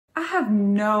have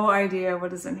no idea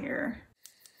what is in here.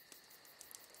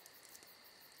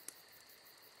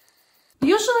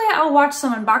 Usually I'll watch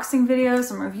some unboxing videos,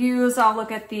 some reviews. I'll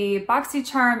look at the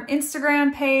BoxyCharm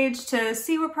Instagram page to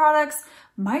see what products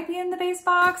might be in the base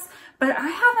box, but I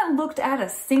haven't looked at a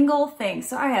single thing,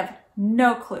 so I have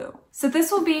no clue. So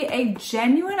this will be a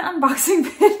genuine unboxing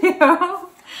video.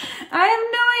 I have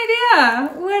no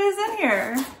idea what is in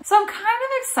here. So I'm kind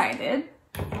of excited.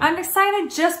 I'm excited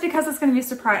just because it's gonna be a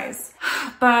surprise,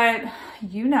 but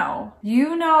you know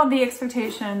the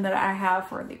expectation that I have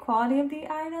for the quality of the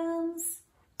items,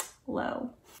 low.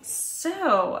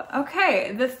 So,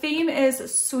 okay, the theme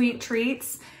is sweet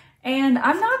treats, and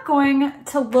I'm not going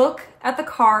to look at the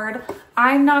card.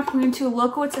 I'm not going to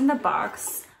look what's in the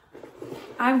box.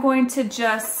 I'm going to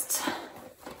just,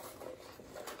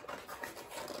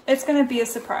 it's gonna be a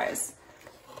surprise.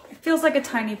 It feels like a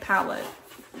tiny palette.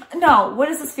 No, what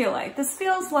does this feel like? This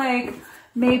feels like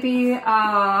maybe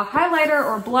a highlighter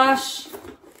or blush.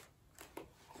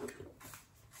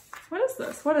 What is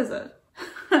this? What is it?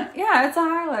 Yeah, it's a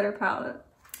highlighter palette.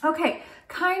 Okay,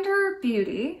 Kinder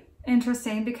Beauty.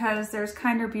 Interesting because there's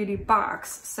Kinder Beauty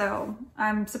box, so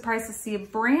I'm surprised to see a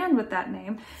brand with that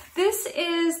name. This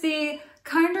is the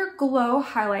Kinder Glow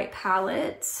Highlight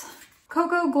Palette.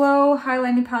 Cocoa Glow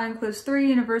Highlighting Palette includes 3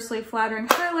 universally flattering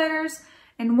highlighters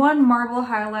and 1 marble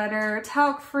highlighter,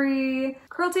 talc-free,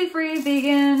 cruelty-free,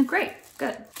 vegan. Great,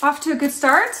 good. Off to a good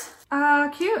start.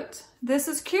 Cute. This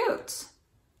is cute.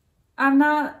 I'm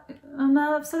not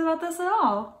upset about this at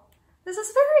all. This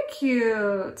is very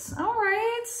cute. All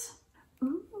right.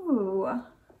 Ooh.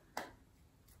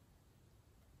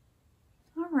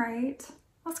 All right.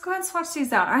 Let's go ahead and swatch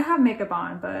these out. I have makeup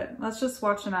on, but let's just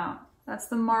swatch them out. That's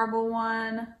the marble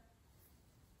one.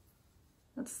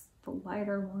 That's the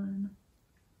lighter one.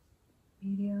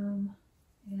 Medium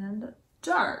and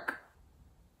dark.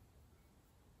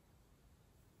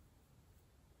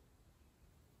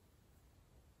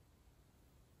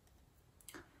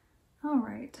 All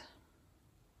right.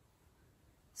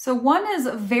 So one is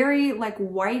very like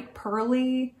white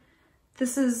pearly.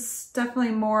 This is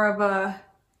definitely more of a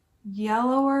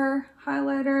yellower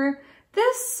highlighter.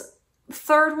 This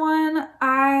third one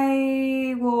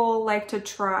I will like to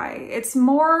try. It's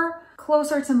more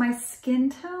closer to my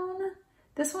skin tone.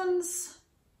 This one's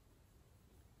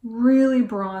really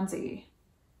bronzy,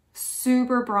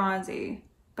 super bronzy.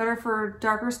 Better for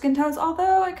darker skin tones,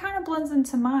 although it kind of blends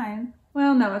into mine.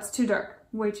 Well, no, it's too dark,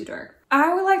 way too dark.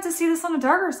 I would like to see this on a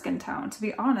darker skin tone, to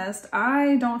be honest.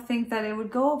 I don't think that it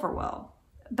would go over well,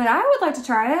 but I would like to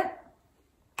try it.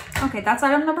 Okay, that's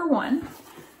item number 1.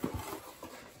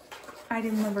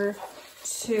 Item number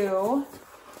 2,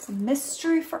 it's a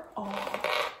mystery for all.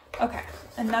 Okay,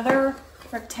 another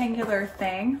rectangular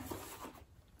thing.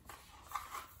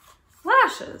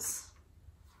 Lashes.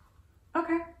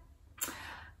 Okay.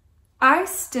 I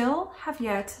still have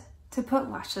yet to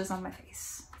put lashes on my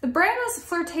face. The brand is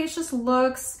Flirtatious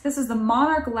Looks. This is the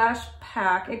Monarch Lash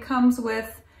Pack. It comes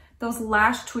with those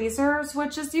lash tweezers,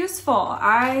 which is useful.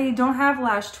 I don't have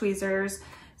lash tweezers,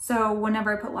 so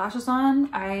whenever I put lashes on,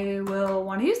 I will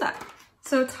want to use that.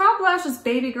 So top lash is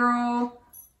Baby Girl,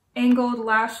 angled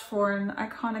lash for an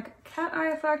iconic cat eye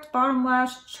effect, bottom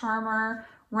lash, charmer,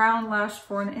 round lash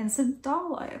for an instant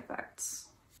doll eye effect.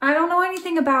 I don't know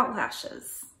anything about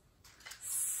lashes,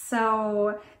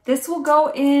 so this will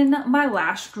go in my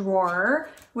lash drawer,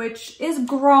 which is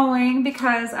growing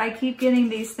because I keep getting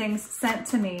these things sent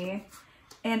to me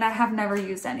and I have never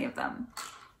used any of them.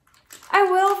 I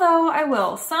will though, I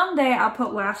will. Someday I'll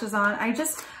put lashes on. I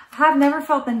just have never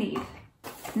felt the need.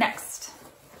 Next.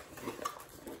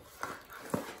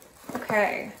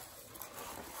 Okay.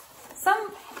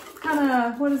 Some kind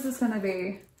of, what is this gonna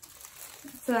be?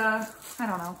 It's I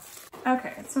don't know.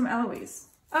 Okay, it's from Eloise.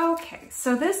 Okay,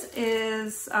 so this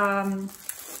is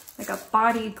like a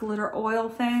body glitter oil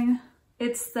thing.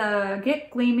 It's the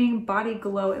Get Gleaming Body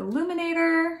Glow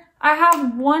Illuminator. I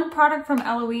have one product from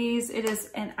Eloise. It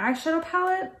is an eyeshadow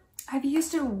palette. I've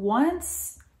used it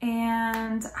once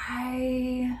and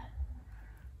I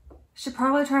should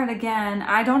probably try it again.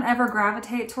 I don't ever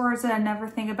gravitate towards it. I never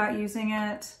think about using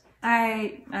it.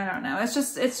 I don't know. It's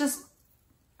just,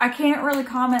 I can't really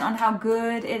comment on how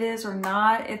good it is or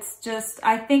not. It's just,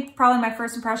 I think probably my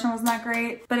first impression was not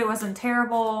great, but it wasn't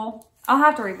terrible. I'll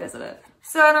have to revisit it.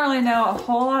 So I don't really know a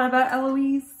whole lot about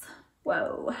Eloise.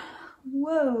 Whoa,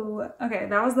 whoa. Okay,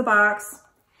 that was the box.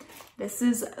 This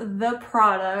is the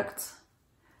product.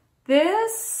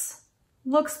 This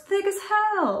looks thick as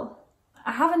hell.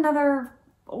 I have another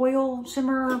oil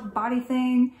shimmer body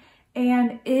thing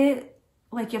and it,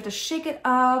 like you have to shake it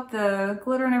up, the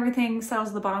glitter and everything settles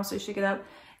to the bottom so you shake it up.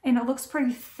 and it looks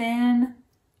pretty thin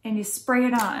and you spray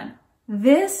it on.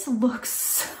 This looks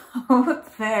so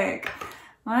thick.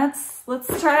 Let's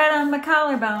try it on my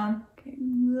collarbone. Okay.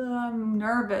 I'm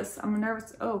nervous.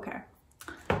 Oh, okay.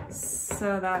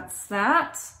 So that's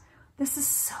that. This is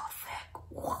so thick.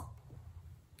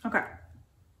 Okay.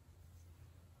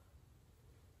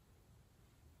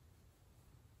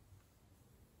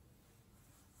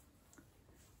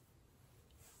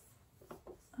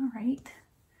 All right.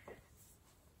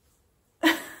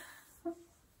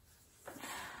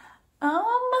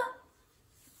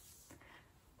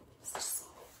 Just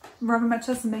rubbing my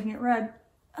chest and making it red.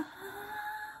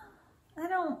 I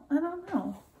don't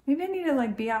know. Maybe I need to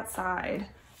like be outside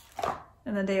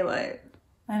in the daylight.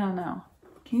 I don't know.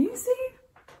 Can you see?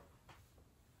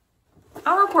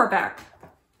 I'll report back.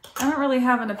 I don't really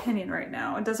have an opinion right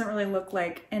now. It doesn't really look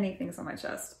like anything's on my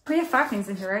chest. We have 5 things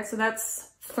in here, right? So that's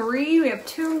 3. We have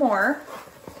 2 more.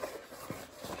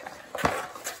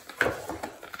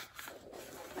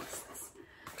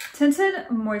 Tinted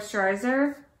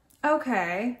moisturizer.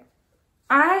 Okay.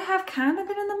 I have kind of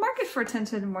been in the market for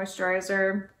tinted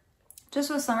moisturizer. Just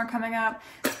with summer coming up,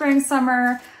 spring,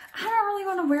 summer. I don't really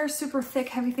want to wear super thick,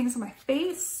 heavy things on my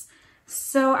face.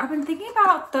 So I've been thinking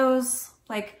about those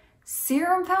like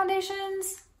serum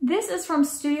foundations. This is from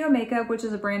Studio Makeup, which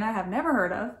is a brand I have never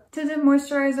heard of. Tinted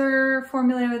moisturizer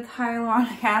formulated with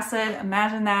hyaluronic acid.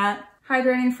 Imagine that.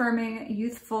 Hydrating, firming,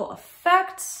 youthful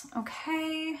effect.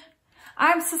 Okay.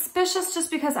 I'm suspicious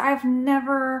just because I've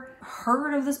never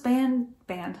heard of this band.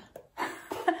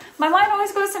 My mind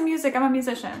always goes to music. I'm a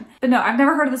musician. But no, I've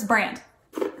never heard of this brand.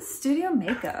 Studio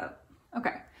Makeup.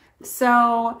 Okay.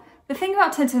 So the thing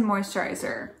about tinted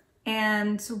moisturizer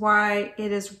and why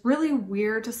it is really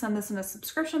weird to send this in a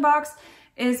subscription box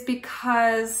is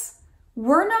because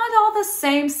we're not all the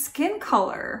same skin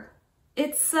color.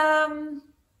 It's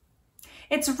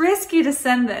risky to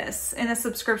send this in a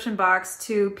subscription box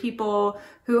to people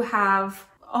who have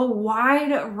a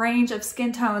wide range of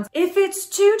skin tones. If it's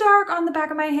too dark on the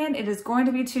back of my hand, it is going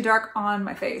to be too dark on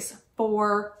my face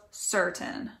for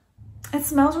certain. It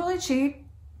smells really cheap.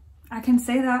 I can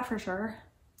say that for sure.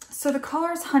 So the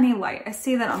color is Honey Light. I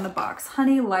see that on the box,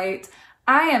 Honey Light.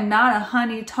 I am not a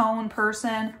honey tone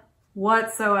person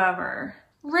whatsoever.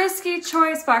 Risky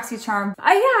choice, BoxyCharm.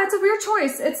 Yeah, it's a weird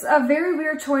choice. It's a very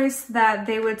weird choice that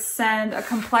they would send a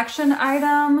complexion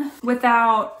item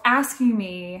without asking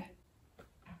me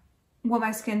what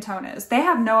my skin tone is. They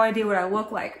have no idea what I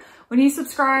look like. When you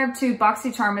subscribe to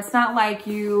BoxyCharm, it's not like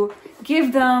you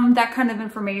give them that kind of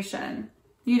information.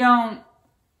 You don't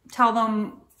tell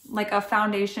them like a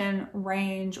foundation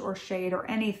range or shade or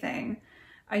anything.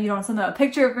 You don't send them a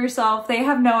picture of yourself. They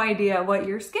have no idea what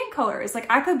your skin color is. Like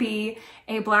I could be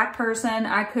a black person.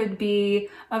 I could be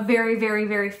a very, very,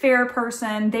 very fair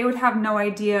person. They would have no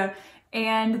idea.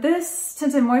 And this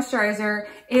tinted moisturizer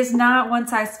is not one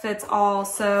size fits all.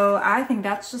 So I think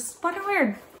that's just fucking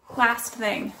weird. Last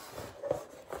thing.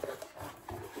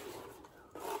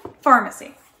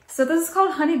 Pharmacy. So this is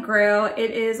called Honey Grail.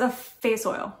 It is a face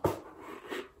oil.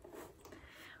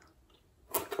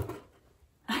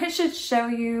 I should show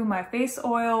you my face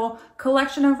oil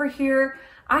collection over here.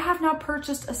 I have not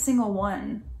purchased a single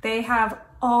one. They have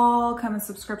all come in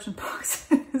subscription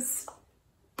boxes.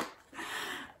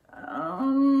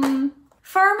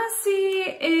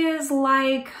 Pharmacy is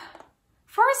like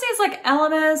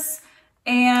Elemis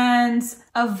and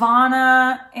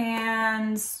Ivana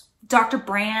and Dr.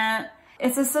 Brandt.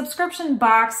 It's a subscription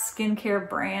box skincare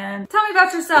brand. Tell me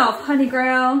about yourself, Honey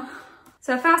Grail.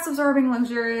 So fast absorbing,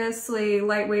 luxuriously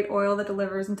lightweight oil that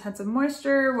delivers intensive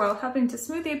moisture while helping to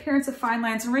smooth the appearance of fine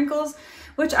lines and wrinkles,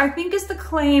 which I think is the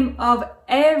claim of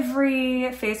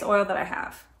every face oil that I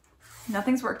have.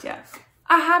 Nothing's worked yet.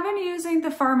 I have been using the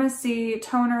pharmacy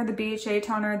toner, the BHA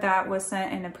toner that was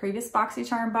sent in a previous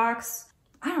BoxyCharm box.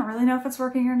 I don't really know if it's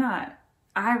working or not.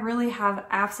 I really have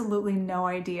absolutely no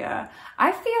idea.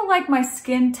 I feel like my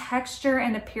skin texture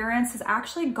and appearance has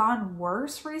actually gotten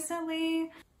worse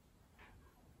recently.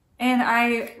 And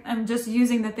I am just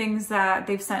using the things that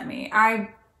they've sent me.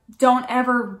 I don't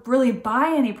ever really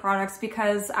buy any products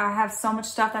because I have so much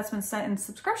stuff that's been sent in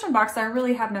subscription box that I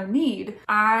really have no need.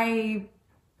 I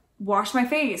wash my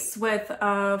face with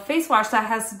a face wash that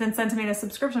has been sent to me in a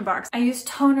subscription box. I use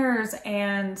toners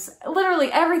and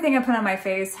literally everything I put on my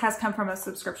face has come from a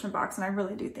subscription box, and I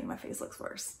really do think my face looks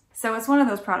worse. So it's one of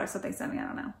those products that they sent me, I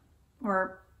don't know,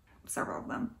 or several of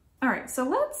them. All right, so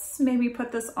let's maybe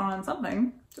put this on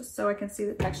something just so I can see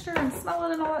the texture and smell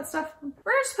it and all that stuff. We're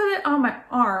gonna just put it on my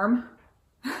arm.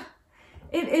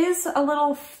 It is a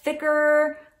little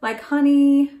thicker, like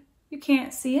honey. You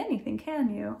can't see anything,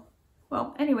 can you?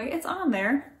 Well, anyway, it's on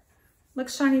there.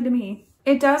 Looks shiny to me.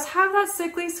 It does have that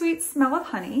sickly sweet smell of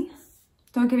honey.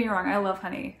 Don't get me wrong, I love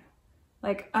honey.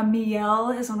 Like a miel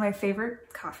is one of my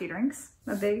favorite coffee drinks.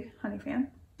 I'm a big honey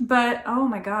fan. But oh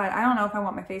my God, I don't know if I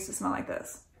want my face to smell like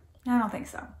this. I don't think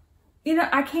so. You know,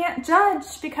 I can't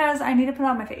judge because I need to put it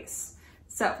on my face.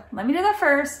 So let me do that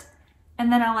first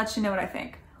and then I'll let you know what I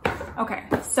think. Okay,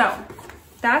 so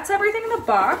that's everything in the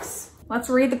box. Let's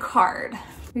read the card.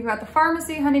 We've got the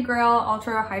Pharmacy Honey Grail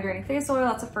Ultra Hydrating Face Oil.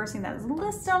 That's the first thing that is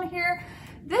listed on here.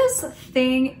 This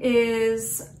thing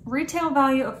is retail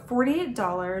value of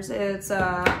 $48.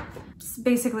 It's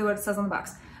basically what it says on the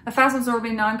box. A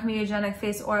fast-absorbing, non-comedogenic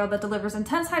face oil that delivers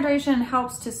intense hydration and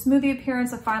helps to smooth the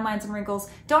appearance of fine lines and wrinkles.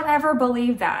 Don't ever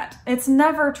believe that. It's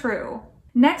never true.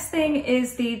 Next thing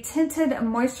is the tinted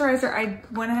moisturizer. I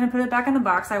went ahead and put it back in the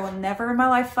box. I will never in my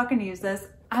life fucking use this.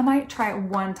 I might try it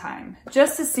one time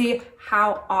just to see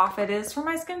how off it is for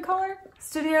my skin color.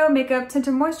 Studio Makeup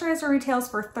Tinted Moisturizer retails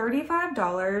for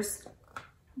 $35.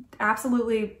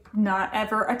 Absolutely not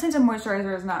ever. A tinted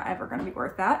moisturizer is not ever going to be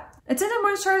worth that. A tinted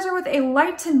moisturizer with a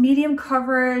light to medium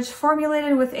coverage,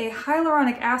 formulated with a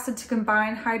hyaluronic acid to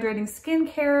combine hydrating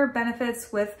skincare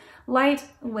benefits with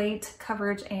lightweight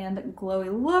coverage and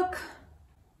glowy look.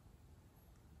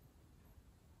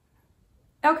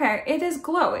 Okay, it is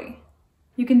glowy.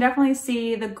 You can definitely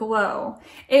see the glow.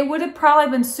 It would have probably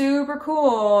been super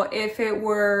cool if it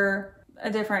were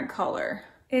a different color.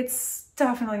 It's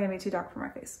definitely gonna be too dark for my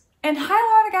face. And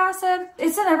hyaluronic acid,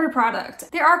 it's in every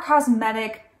product. There are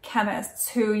cosmetic chemists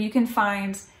who you can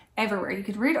find everywhere. You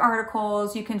can read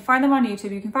articles, you can find them on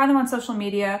YouTube, you can find them on social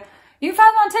media, you can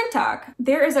find them on TikTok.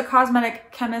 There is a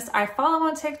cosmetic chemist I follow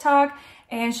on TikTok,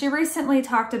 and she recently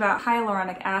talked about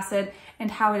hyaluronic acid and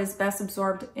how it is best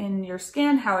absorbed in your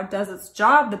skin, how it does its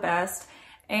job the best.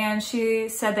 And she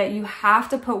said that you have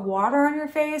to put water on your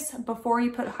face before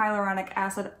you put hyaluronic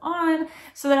acid on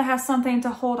so that it has something to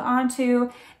hold on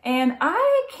to. And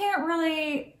I can't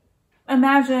really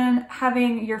imagine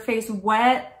having your face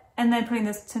wet and then putting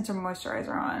this tinted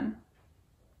moisturizer on.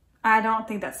 I don't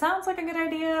think that sounds like a good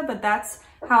idea, but that's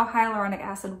how hyaluronic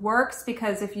acid works,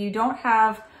 because if you don't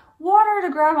have water to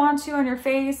grab onto on your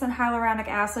face, and hyaluronic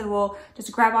acid will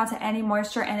just grab onto any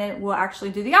moisture and it will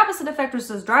actually do the opposite effect, which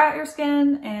is dry out your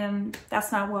skin, and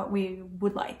that's not what we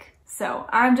would like. So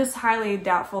I'm just highly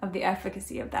doubtful of the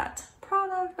efficacy of that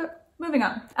product, but moving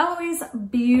on. Eloise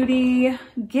Beauty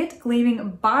Get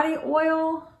Gleaming Body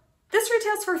Oil. This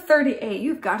retails for $38.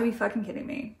 You've got to be fucking kidding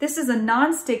me. This is a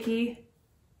non-sticky.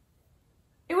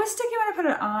 It was sticky when I put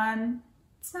it on.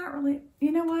 It's not really,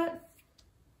 you know what?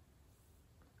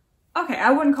 Okay,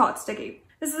 I wouldn't call it sticky.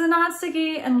 This is a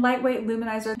non-sticky and lightweight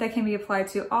luminizer that can be applied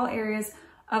to all areas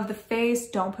of the face.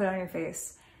 Don't put it on your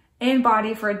face. And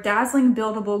body for a dazzling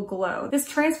buildable glow. This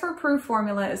transfer-proof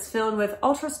formula is filled with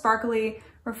ultra sparkly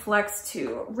reflects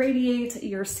to radiate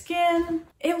your skin.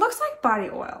 It looks like body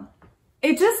oil.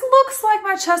 It just looks like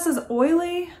my chest is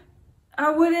oily.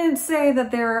 I wouldn't say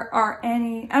that there are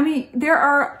any, I mean, there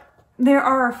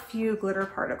are a few glitter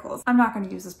particles. I'm not going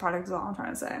to use this product is all I'm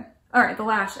trying to say. All right, the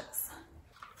lashes.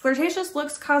 Flirtatious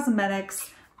Looks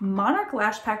Cosmetics Monarch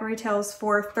Lash Pack retails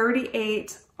for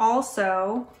 $38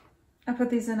 also. I put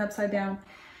these in upside down.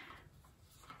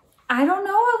 I don't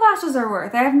know what lashes are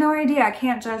worth. I have no idea. I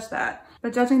can't judge that.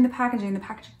 But judging the packaging looks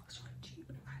really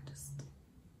cheap.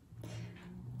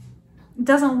 It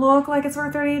doesn't look like it's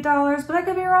worth $38, but I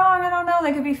could be wrong. I don't know.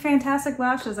 They could be fantastic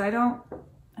lashes. I don't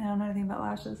know anything about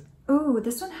lashes. Ooh,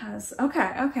 this one has,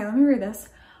 okay, let me read this.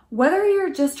 Whether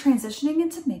you're just transitioning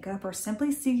into makeup or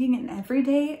simply seeking an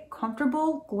everyday,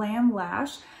 comfortable glam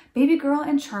lash, Baby Girl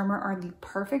and Charmer are the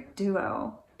perfect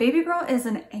duo. Baby Girl is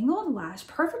an angled lash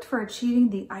perfect for achieving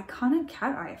the iconic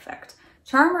cat eye effect.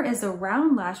 Charmer is a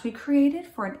round lash we created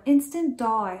for an instant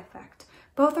doll eye effect.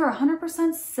 Both are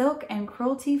 100% silk and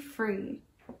cruelty-free.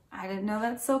 I didn't know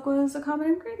that silk was a common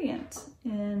ingredient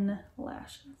in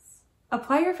lashes.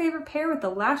 Apply your favorite pair with the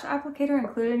lash applicator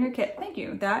included in your kit. Thank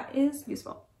you, that is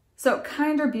useful. So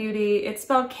Kinder Beauty, it's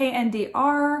spelled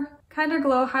K-N-D-R. Kinder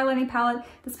Glow Highlighting Palette.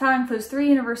 This palette includes 3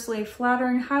 universally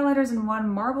flattering highlighters and 1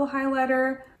 marble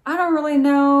highlighter. I don't really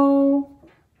know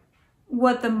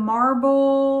what the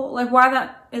marble, like why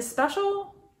that is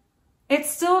special.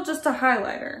 It's still just a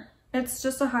highlighter. It's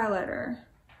just a highlighter.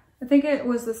 I think it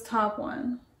was this top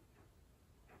one.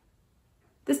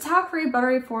 This talc-free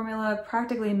buttery formula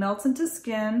practically melts into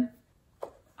skin.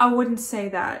 I wouldn't say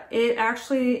that. It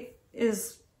actually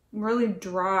is really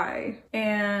dry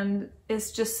and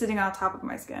it's just sitting on top of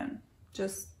my skin.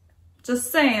 Just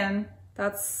saying,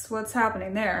 that's what's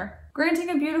happening there. Granting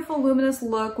a beautiful luminous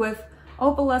look with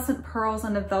opalescent pearls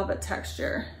and a velvet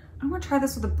texture. I'm gonna try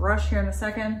this with a brush here in a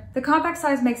second. The compact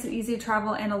size makes it easy to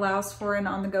travel and allows for an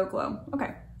on-the-go glow.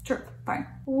 Okay, sure, fine.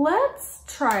 Let's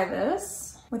try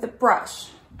this with a brush.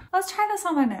 Let's try this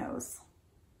on my nose.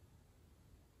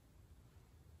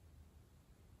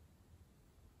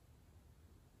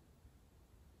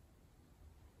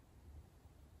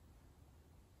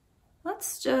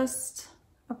 Let's just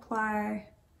apply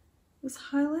this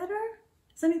highlighter.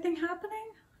 Is anything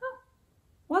happening? Oh.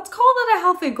 Let's call it a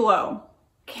healthy glow.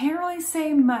 Can't really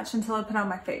say much until I put it on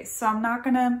my face, so I'm not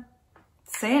gonna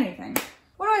say anything.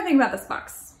 What do I think about this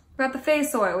box? We've got the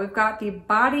face oil, we've got the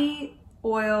body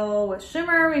oil with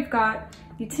shimmer, we've got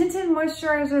the tinted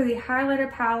moisturizer, the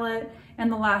highlighter palette,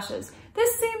 and the lashes.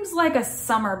 This seems like a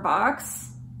summer box.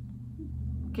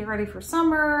 Get ready for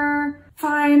summer.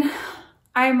 Fine.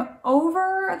 I'm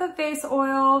over the face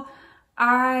oil.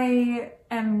 I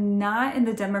am not in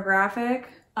the demographic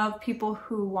of people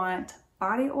who want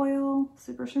body oil,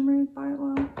 super shimmery body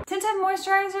oil. Tinted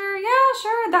moisturizer, yeah,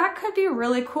 sure, that could be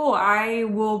really cool. I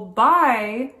will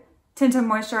buy tinted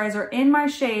moisturizer in my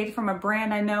shade from a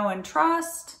brand I know and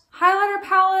trust. Highlighter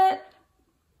palette,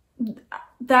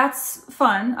 that's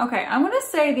fun. Okay, I'm gonna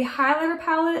say the highlighter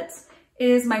palette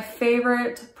is my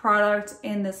favorite product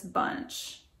in this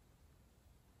bunch.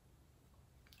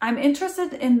 I'm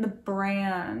interested in the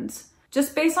brand.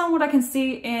 Just based on what I can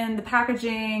see in the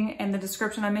packaging and the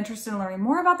description, I'm interested in learning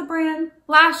more about the brand.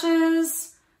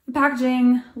 Lashes, the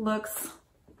packaging looks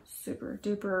super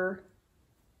duper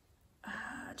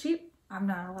cheap. I'm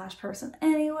not a lash person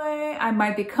anyway. I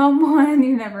might become one,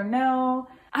 you never know.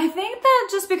 I think that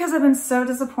just because I've been so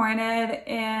disappointed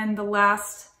in the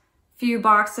last few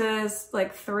boxes,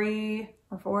 like 3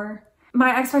 or 4,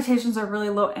 my expectations are really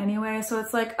low anyway, so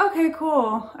it's like, okay,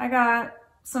 cool. I got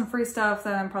some free stuff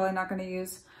that I'm probably not gonna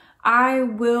use. I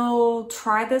will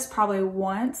try this probably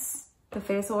once, the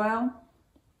face oil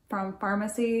from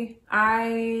Pharmacy.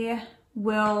 I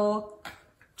will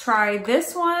try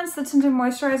this once, the tinted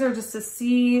moisturizer, just to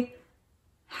see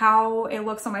how it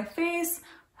looks on my face.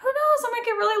 Who knows, I might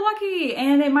get really lucky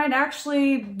and it might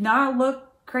actually not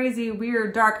look crazy,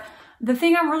 weird, dark. The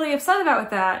thing I'm really upset about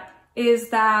with that is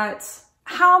that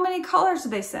how many colors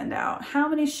did they send out? How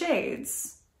many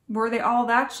shades? Were they all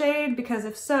that shade? Because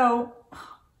if so,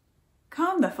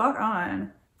 come the fuck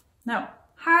on. No.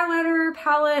 Highlighter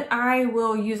palette, I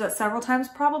will use that several times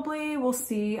probably. We'll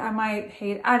see. I might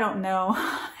hate, I don't know.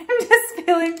 I'm just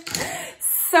feeling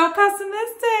so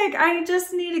pessimistic. I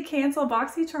just need to cancel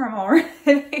BoxyCharm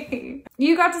already.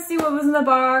 You got to see what was in the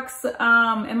box.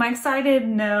 Am I excited?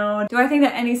 No. Do I think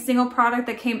that any single product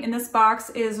that came in this box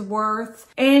is worth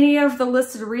any of the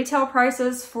listed retail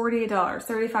prices? $48,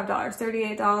 $35,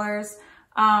 $38.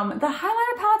 The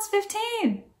highlighter palette's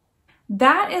 $15.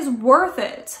 That is worth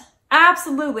it.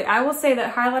 Absolutely. I will say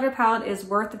that highlighter palette is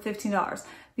worth the $15.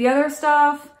 The other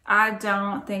stuff, I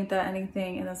don't think that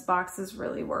anything in this box is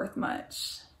really worth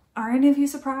much. Are any of you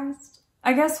surprised?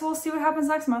 I guess we'll see what happens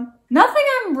next month. Nothing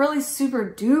I'm really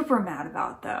super duper mad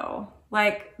about though.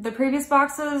 Like the previous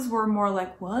boxes were more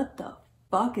like, what the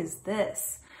fuck is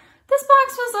this? This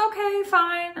box was okay,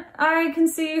 fine. I can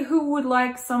see who would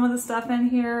like some of the stuff in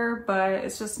here, but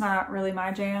it's just not really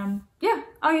my jam. Yeah,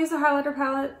 I'll use the highlighter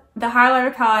palette. The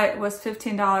highlighter palette was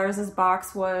 $15. This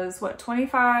box was, what,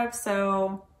 $25?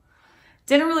 So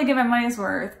didn't really get my money's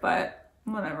worth, but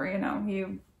whatever, you know,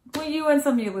 you win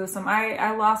some, you lose some.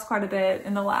 I lost quite a bit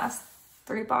in the last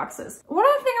 3 boxes. What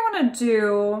I think I'm gonna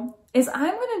do is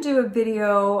I'm gonna do a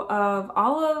video of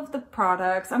all of the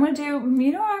products. I'm gonna do,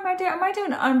 you know what I might do? I might do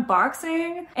an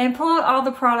unboxing and pull out all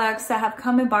the products that have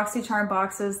come in BoxyCharm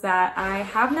boxes that I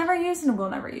have never used and will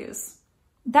never use.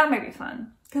 That might be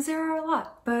fun because there are a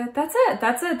lot, but that's it.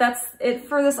 That's it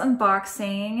for this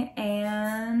unboxing,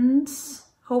 and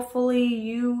hopefully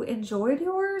you enjoyed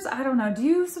yours. I don't know. Do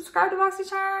you subscribe to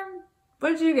BoxyCharm? What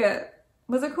did you get?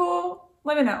 Was it cool?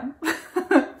 Let me know.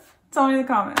 Tell me in the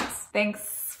comments.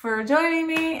 Thanks for joining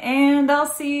me, and I'll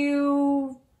see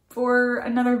you for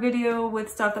another video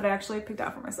with stuff that I actually picked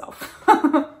out for myself.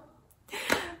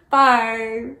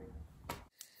 Bye.